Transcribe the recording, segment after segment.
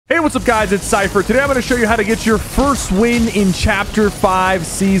what's up guys, it's Cypher. Today I'm going to show you how to get your first win in Chapter 5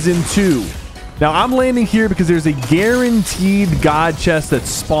 Season 2. Now I'm landing here because there's a guaranteed god chest that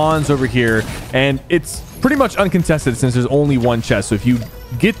spawns over here, and it's pretty much uncontested since there's only one chest. So if you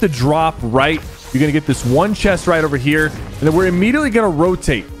get the drop right, you're going to get this one chest right over here, and then we're immediately going to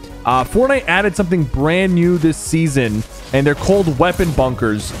rotate. Fortnite added something brand new this season, and they're called weapon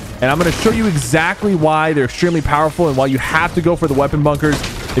bunkers, and I'm going to show you exactly why they're extremely powerful and why you have to go for the weapon bunkers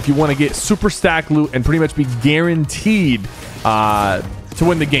if you want to get super stack loot and pretty much be guaranteed to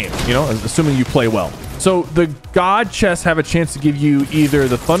win the game, you know, assuming you play well. So the god chests have a chance to give you either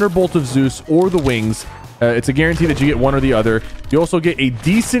the Thunderbolt of Zeus or the wings. It's a guarantee that you get one or the other. You also get a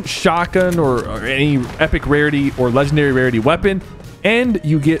decent shotgun or any epic rarity or legendary rarity weapon, and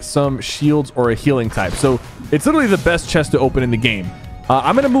you get some shields or a healing type. So it's literally the best chest to open in the game.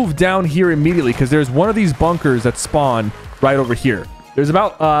 I'm going to move down here immediately because there's one of these bunkers that spawn right over here. There's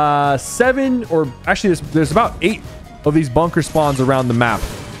about 7, or actually there's about 8 of these bunker spawns around the map.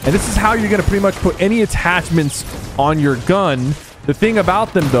 And this is how you're going to pretty much put any attachments on your gun. The thing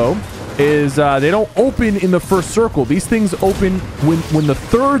about them though is they don't open in the first circle. These things open when the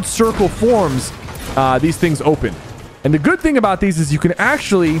third circle forms. These things open. And the good thing about these is you can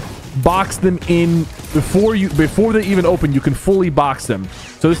actually box them in before they even open. You can fully box them.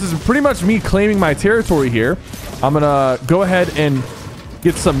 So this is pretty much me claiming my territory here. I'm gonna go ahead and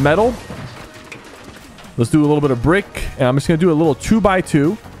get some metal. Let's do a little bit of brick, and I'm just gonna do a little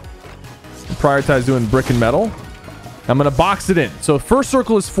 2x2. Prioritize doing brick and metal. I'm gonna box it in. So first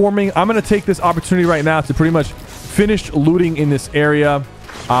circle is forming. I'm gonna take this opportunity right now to pretty much finish looting in this area.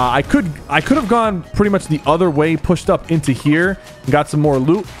 I could have gone pretty much the other way, pushed up into here and got some more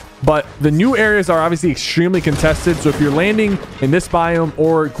loot, but the new areas are obviously extremely contested. So if you're landing in this biome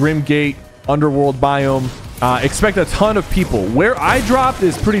or Grimgate Underworld biome, expect a ton of people. Where I dropped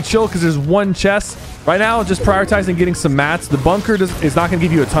is pretty chill because there's one chest right now. Just prioritizing getting some mats. The bunker is not going to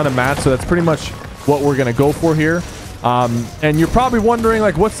give you a ton of mats, so that's pretty much what we're going to go for here. And you're probably wondering,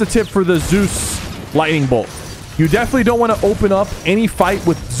 like, what's the tip for the Zeus lightning bolt? You definitely don't want to open up any fight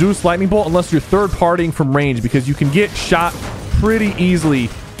with Zeus lightning bolt unless you're third partying from range, because you can get shot pretty easily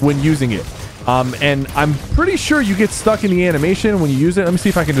when using it. And I'm pretty sure you get stuck in the animation when you use it. Let me see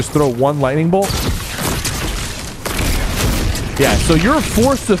if I can just throw one lightning bolt. Yeah, so you're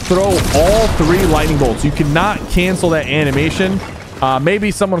forced to throw all 3 lightning bolts. You cannot cancel that animation.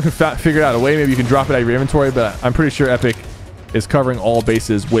 Maybe someone could figure out a way. Maybe you can drop it out of your inventory, but I'm pretty sure Epic is covering all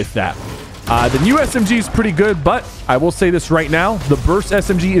bases with that. The new SMG is pretty good, but I will say this right now, the Burst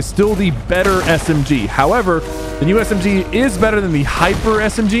SMG is still the better SMG. However, the new SMG is better than the Hyper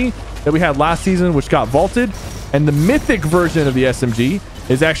SMG that we had last season, which got vaulted. And the Mythic version of the SMG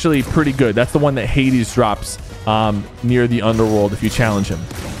is actually pretty good. That's the one that Hades drops near the Underworld if you challenge him.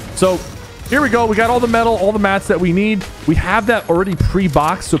 So here we go. We got all the metal, all the mats that we need. We have that already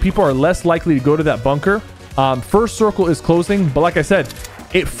pre-boxed, so people are less likely to go to that bunker. First circle is closing, but like I said,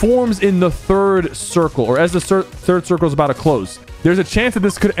 it forms in the third circle, or as the third circle is about to close. There's a chance that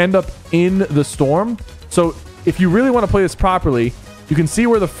this could end up in the storm. So if you really want to play this properly, you can see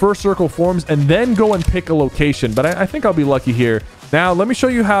where the first circle forms and then go and pick a location. But I think I'll be lucky here. Now, let me show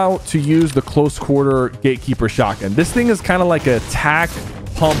you how to use the close quarter gatekeeper shotgun. This thing is kind of like a tac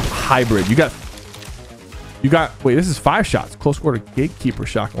pump hybrid. You got, wait, this is 5 shots. Close quarter gatekeeper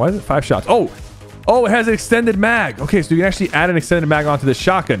shotgun. Why is it 5 shots? Oh, it has an extended mag. Okay, so you can actually add an extended mag onto this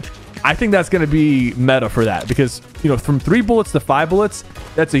shotgun. I think that's going to be meta for that because, you know, from 3 bullets to 5 bullets,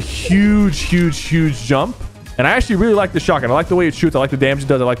 that's a huge jump. And I actually really like the shotgun. I like the way it shoots. I like the damage it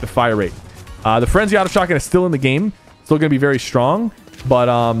does. I like the fire rate. The Frenzy Auto Shotgun is still in the game. Still going to be very strong. But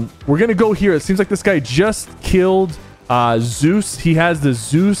we're going to go here. It seems like this guy just killed Zeus. He has the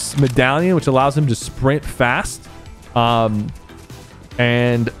Zeus medallion, which allows him to sprint fast.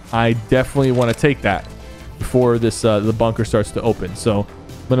 And I definitely want to take that before this the bunker starts to open. So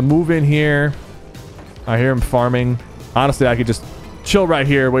I'm gonna move in here. I hear him farming. Honestly, I could just chill right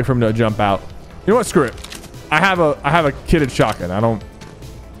here, wait for him to jump out. You know what? Screw it. I have a kitted shotgun. I'm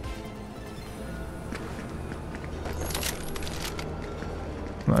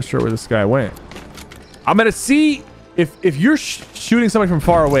not sure where this guy went. I'm gonna see if you're shooting somebody from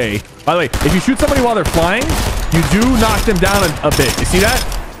far away. By the way, if you shoot somebody while they're flying, you do knock them down a bit. You see that?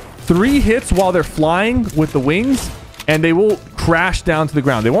 3 hits while they're flying with the wings, and they will crash down to the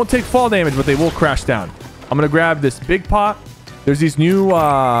ground. They won't take fall damage, but they will crash down. I'm going to grab this big pot. There's these new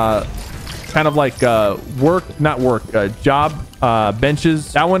kind of like job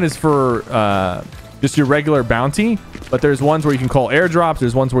benches. That one is for just your regular bounty, but there's ones where you can call airdrops.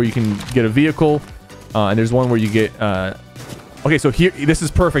 There's ones where you can get a vehicle, and there's one where you get Okay, so here, this is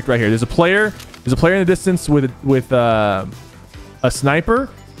perfect right here. There's a player in the distance with a sniper.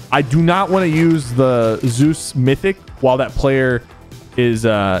 I do not want to use the Zeus Mythic while that player is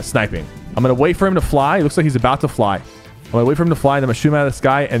sniping. I'm going to wait for him to fly. It looks like he's about to fly. I'm going to wait for him to fly. Then I'm going to shoot him out of the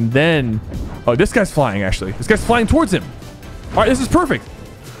sky. And then... Oh, this guy's flying, actually. This guy's flying towards him. All right, this is perfect.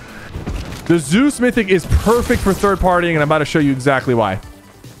 The Zeus Mythic is perfect for third partying, and I'm about to show you exactly why.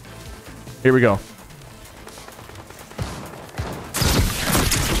 Here we go.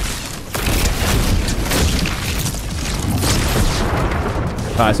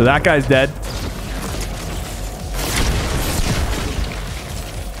 All right, so that guy's dead.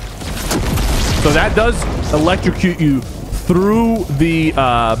 So that does electrocute you through the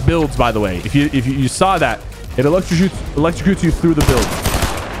builds, by the way. If you saw that, it electrocutes you through the build.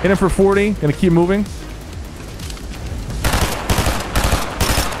 Hit him for 40. Gonna keep moving.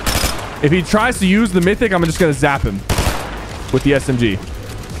 If he tries to use the Mythic, I'm just gonna zap him with the SMG.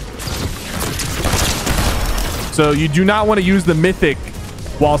 So you do not want to use the Mythic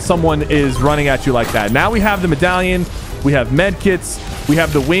while someone is running at you like that. Now we have the medallion. We have med kits. We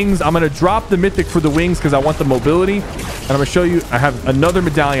have the wings. I'm going to drop the Mythic for the wings because I want the mobility. And I'm going to show you, I have another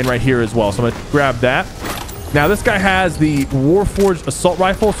medallion right here as well. So I'm going to grab that. Now this guy has the Warforged assault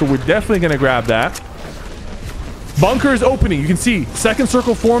rifle, so we're definitely going to grab that. Bunker is opening. You can see second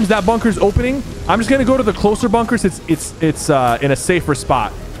circle forms. That bunker is opening. I'm just going to go to the closer bunkers. It's in a safer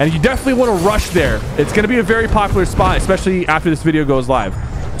spot. And you definitely want to rush there. It's going to be a very popular spot, especially after this video goes live.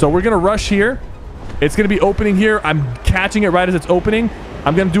 So we're going to rush here. It's going to be opening here. I'm catching it right as it's opening.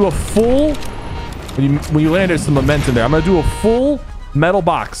 I'm going to do a full... When you land, there's some momentum there. I'm going to do a full metal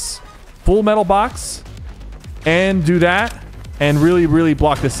box. Full metal box. And do that. And really, really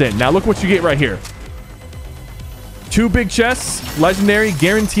block this in. Now, look what you get right here. 2 big chests. Legendary.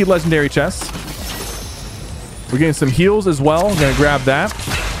 Guaranteed legendary chests. We're getting some heals as well. I'm going to grab that.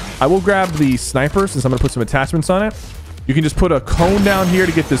 I will grab the sniper since I'm going to put some attachments on it. You can just put a cone down here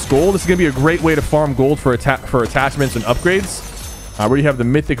to get this gold. This is going to be a great way to farm gold for attachments and upgrades. We already have the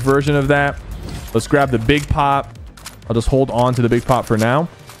mythic version of that. Let's grab the big pop. I'll just hold on to the big pop for now.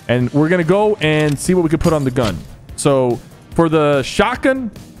 And we're going to go and see what we could put on the gun. So for the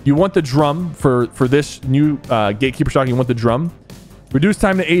shotgun, you want the drum. For this new gatekeeper shotgun, you want the drum. Reduce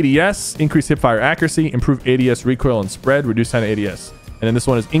time to ADS, increase hipfire accuracy, improve ADS recoil and spread, reduce time to ADS. And then this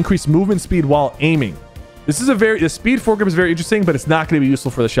one is increase movement speed while aiming. This is the speed foregrip is very interesting, but it's not going to be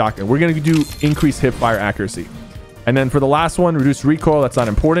useful for the shotgun. We're going to do increase hipfire accuracy. And then for the last one, reduce recoil. That's not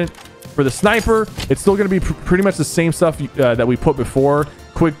important. For the sniper, it's still going to be pretty much the same stuff that we put before.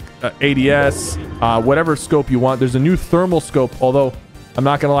 Quick ADS, whatever scope you want. There's a new thermal scope, although I'm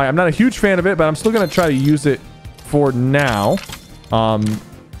not going to lie, I'm not a huge fan of it, but I'm still going to try to use it for now.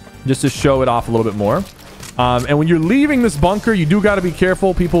 Just to show it off a little bit more. And when you're leaving this bunker, you do got to be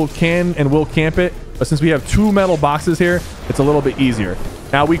careful. People can and will camp it. But since we have 2 metal boxes here, it's a little bit easier.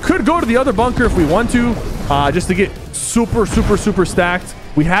 Now, we could go to the other bunker if we want to, just to get super, super, super stacked.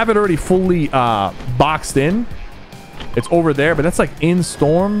 We have it already fully boxed in. It's over there, but that's like in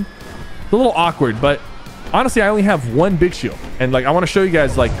storm. It's a little awkward, but honestly, I only have 1 big shield. And like, I want to show you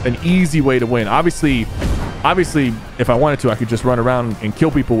guys like an easy way to win. Obviously, if I wanted to, I could just run around and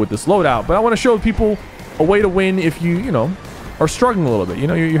kill people with this loadout. But I want to show people a way to win if you know, are struggling a little bit. You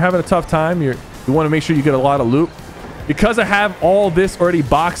know, you're having a tough time. You want to make sure you get a lot of loot. Because I have all this already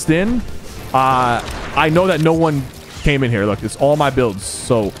boxed in, I know that no one came in here. Look, it's all my builds.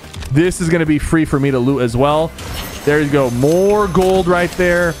 So this is going to be free for me to loot as well. There you go. More gold right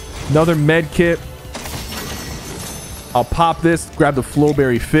there. Another med kit. I'll pop this, grab the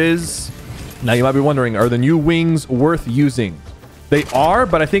Flowberry Fizz. Now you might be wondering, are the new wings worth using? They are,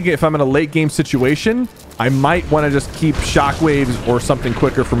 but I think if I'm in a late game situation, I might want to just keep shockwaves or something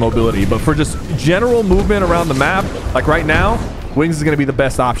quicker for mobility. But for just general movement around the map, like right now, wings is going to be the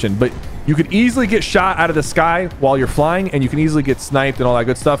best option. But you could easily get shot out of the sky while you're flying, and you can easily get sniped and all that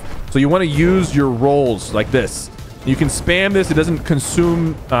good stuff. So you want to use your rolls like this. You can spam this. It doesn't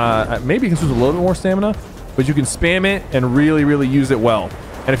consume, maybe it consumes a little bit more stamina, but you can spam it and really, really use it well.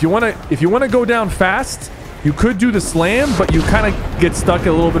 And if you want to go down fast, you could do the slam, but you kind of get stuck in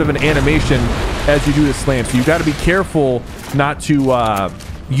a little bit of an animation as you do the slam. So you got to be careful not to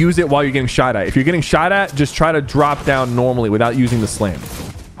use it while you're getting shot at. If you're getting shot at, just try to drop down normally without using the slam.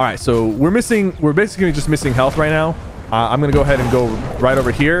 All right, so we're basically just missing health right now. I'm gonna go ahead and go right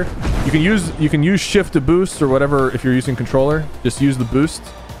over here. You can use shift to boost or whatever if you're using controller. Just use the boost,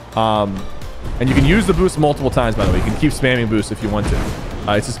 and you can use the boost multiple times. By the way, you can keep spamming boost if you want to.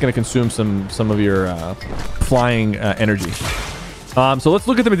 It's just going to consume some of your flying energy. So let's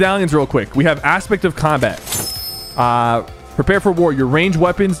look at the medallions real quick. We have aspect of combat. Prepare for war. Your ranged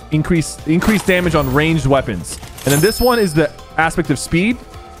weapons increase damage on ranged weapons. And then this one is the aspect of speed.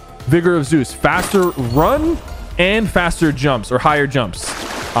 Vigor of Zeus. Faster run and faster jumps or higher jumps.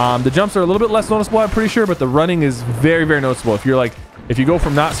 The jumps are a little bit less noticeable, I'm pretty sure, but the running is very, very noticeable. If you go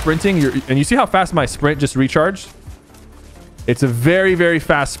from not sprinting, and you see how fast my sprint just recharged? It's a very, very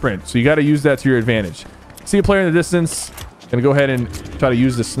fast sprint. So you got to use that to your advantage. See a player in the distance. Gonna go ahead and try to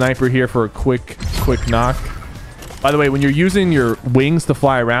use the sniper here for a quick knock. By the way, when you're using your wings to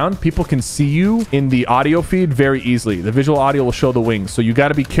fly around, people can see you in the audio feed very easily. The visual audio will show the wings. So you got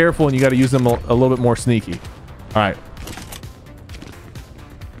to be careful and you got to use them a little bit more sneaky. All right.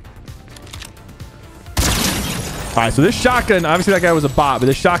 All right, so this shotgun, obviously that guy was a bot, but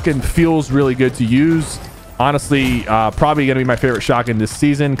this shotgun feels really good to use. Honestly, probably going to be my favorite shotgun this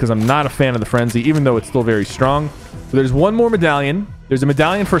season because I'm not a fan of the Frenzy, even though it's still very strong. So there's one more medallion. There's a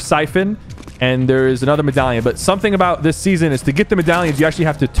medallion for Siphon, and there is another medallion. But something about this season is to get the medallions, you actually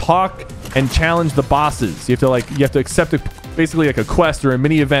have to talk and challenge the bosses. You have to accept basically like a quest or a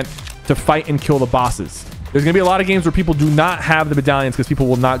mini event to fight and kill the bosses. There's going to be a lot of games where people do not have the medallions because people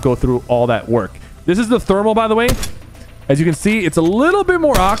will not go through all that work. This is the thermal, by the way. As you can see, it's a little bit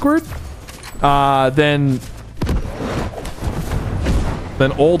more awkward than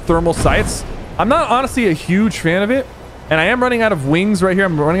old thermal sights. I'm not honestly a huge fan of it, and I am running out of wings right here.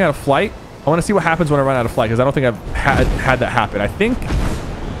 I'm running out of flight. I want to see what happens when I run out of flight because I don't think I've had that happen. I think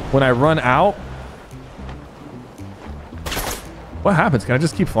when I run out, what happens? Can I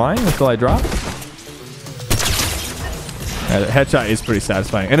just keep flying until I drop? Yeah, the headshot is pretty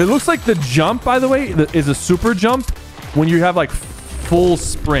satisfying. And it looks like the jump, by the way, is a super jump when you have like full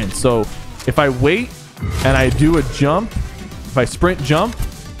sprint. So if I wait and I do a jump, if I sprint jump,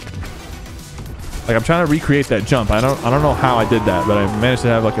 like I'm trying to recreate that jump. I don't know how I did that, but I managed to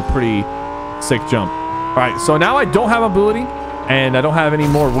have like a pretty sick jump. All right, so now I don't have ability and I don't have any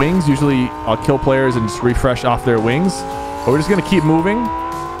more wings. Usually I'll kill players and just refresh off their wings, but we're just gonna keep moving.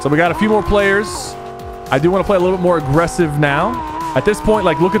 So we got a few more players. I do want to play a little bit more aggressive now. At this point,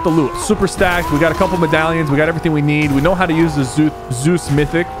 like, look at the loot. Super stacked. We got a couple medallions. We got everything we need. We know how to use the Zeus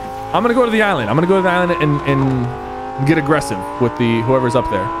Mythic. I'm going to go to the island. I'm going to go to the island and get aggressive with whoever's up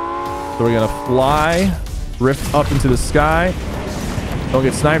there. So we're going to fly, rift up into the sky. Don't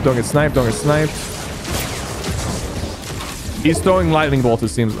get sniped. Don't get sniped. Don't get sniped. He's throwing lightning bolts, it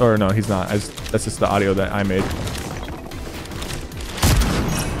seems. Or no, he's not. That's just the audio that I made.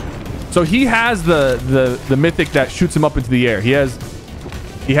 So he has the mythic that shoots him up into the air. He has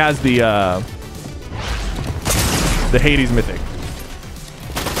the Hades mythic.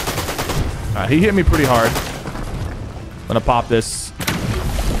 He hit me pretty hard. I'm gonna pop this.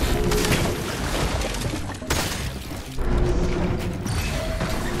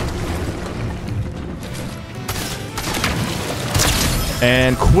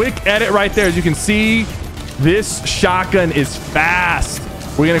 And quick edit right there. As you can see, this shotgun is fast.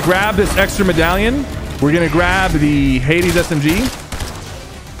 We're going to grab this extra medallion. We're going to grab the Hades SMG.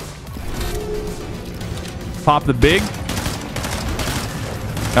 Pop the big.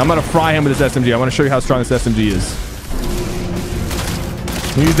 I'm going to fry him with this SMG. I want to show you how strong this SMG is.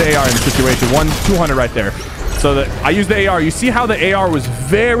 We use the AR in this situation. 200 right there. So I use the AR. You see how the AR was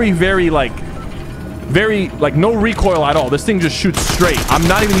very, very no recoil at all. This thing just shoots straight. I'm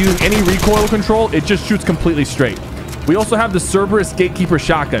not even using any recoil control. It just shoots completely straight. We also have the Cerberus Gatekeeper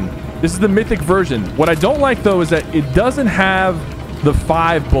shotgun. This is the mythic version. What I don't like though is that it doesn't have the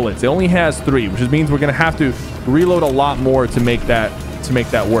 5 bullets. It only has 3, which means we're gonna have to reload a lot more to make that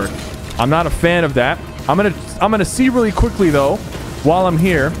work. I'm not a fan of that. I'm gonna see really quickly though, while I'm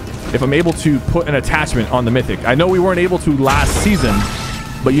here, if I'm able to put an attachment on the mythic. I know we weren't able to last season,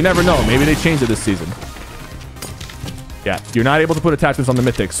 but you never know. Maybe they changed it this season. Yeah, you're not able to put attachments on the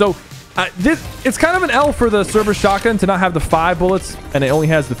mythic. So it's kind of an L for the Cerberus shotgun to not have the 5 bullets and it only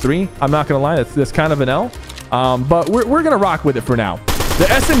has the 3. I'm not gonna lie, that's kind of an L. But we're gonna rock with it for now. The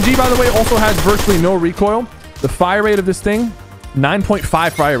SMG, by the way, also has virtually no recoil. The fire rate of this thing,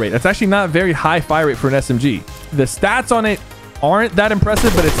 9.5 fire rate. That's actually not a very high fire rate for an SMG. The stats on it aren't that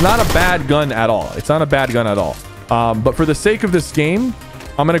impressive, but it's not a bad gun at all. It's not a bad gun at all. But for the sake of this game,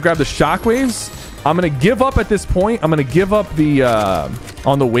 I'm gonna grab the shockwaves. I'm gonna give up at this point. I'm gonna give up the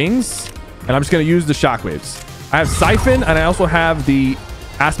on the wings, and I'm just gonna use the shockwaves. I have Siphon, and I also have the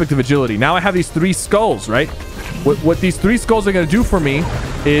aspect of agility. Now I have these 3 skulls, right? What these 3 skulls are gonna do for me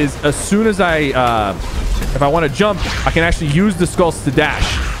is, as soon as if I want to jump, I can actually use the skulls to dash.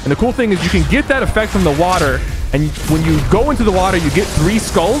 And the cool thing is you can get that effect from the water, and when you go into the water, you get 3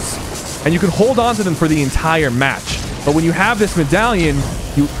 skulls, and you can hold on to them for the entire match. But when you have this medallion,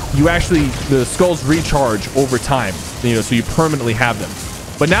 you actually, the skulls recharge over time, you know, so you permanently have them.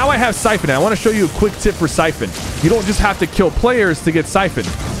 But now I have Siphon, and I want to show you a quick tip for Siphon. You don't just have to kill players to get Siphon.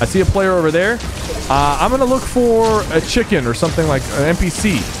 I see a player over there. I'm going to look for a chicken or something like an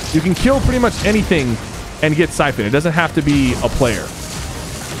NPC. You can kill pretty much anything and get Siphon. It doesn't have to be a player.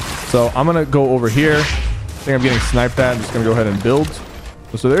 So I'm going to go over here. I think I'm getting sniped at. I'm just going to go ahead and build.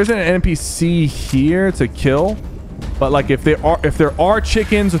 So there's an NPC here to kill. But like if there are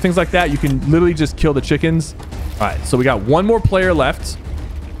chickens or things like that, you can literally just kill the chickens. All right, so we got one more player left.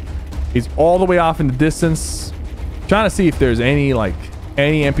 He's all the way off in the distance. Trying to see if there's any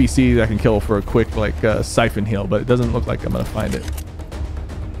NPC that I can kill for a quick Siphon heal, but it doesn't look like I'm gonna find it.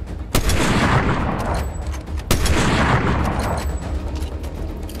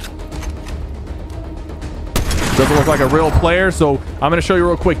 Doesn't look like a real player, so I'm gonna show you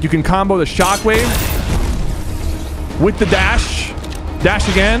real quick. You can combo the shockwave with the dash. Dash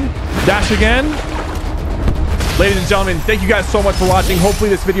again. Dash again. Ladies and gentlemen, thank you guys so much for watching. Hopefully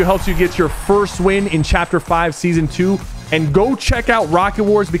this video helps you get your first win in Chapter 5, Season 2. And go check out Rocket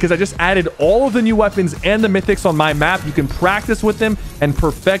Wars because I just added all of the new weapons and the mythics on my map. You can practice with them and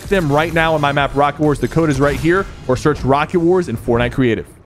perfect them right now on my map, Rocket Wars. The code is right here, or search Rocket Wars in Fortnite Creative.